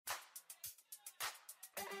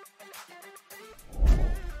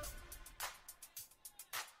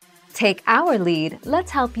Take our lead, let's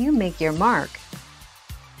help you make your mark.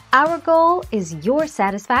 Our goal is your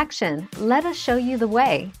satisfaction. Let us show you the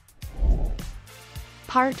way.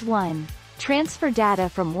 Part 1. Transfer data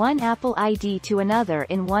from one Apple ID to another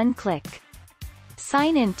in one click.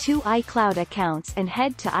 Sign in 2 iCloud accounts and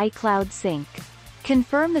head to iCloud Sync.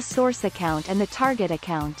 Confirm the source account and the target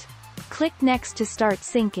account. Click Next to start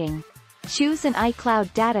syncing. Choose an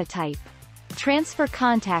iCloud data type. Transfer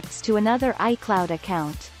contacts to another iCloud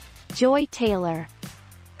account. Joy Taylor.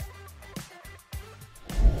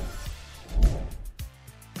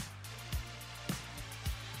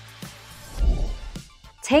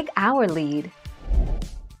 Take our lead.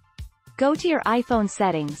 Go to your iPhone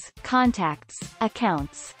settings, contacts,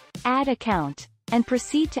 accounts, add account, and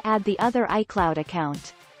proceed to add the other iCloud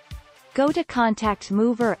account. Go to Contact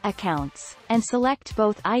Mover Accounts, and select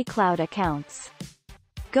both iCloud accounts.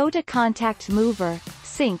 Go to Contact Mover,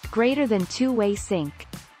 Sync greater than two-way sync.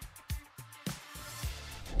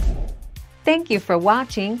 Thank you for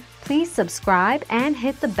watching. Please subscribe and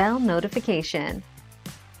hit the bell notification.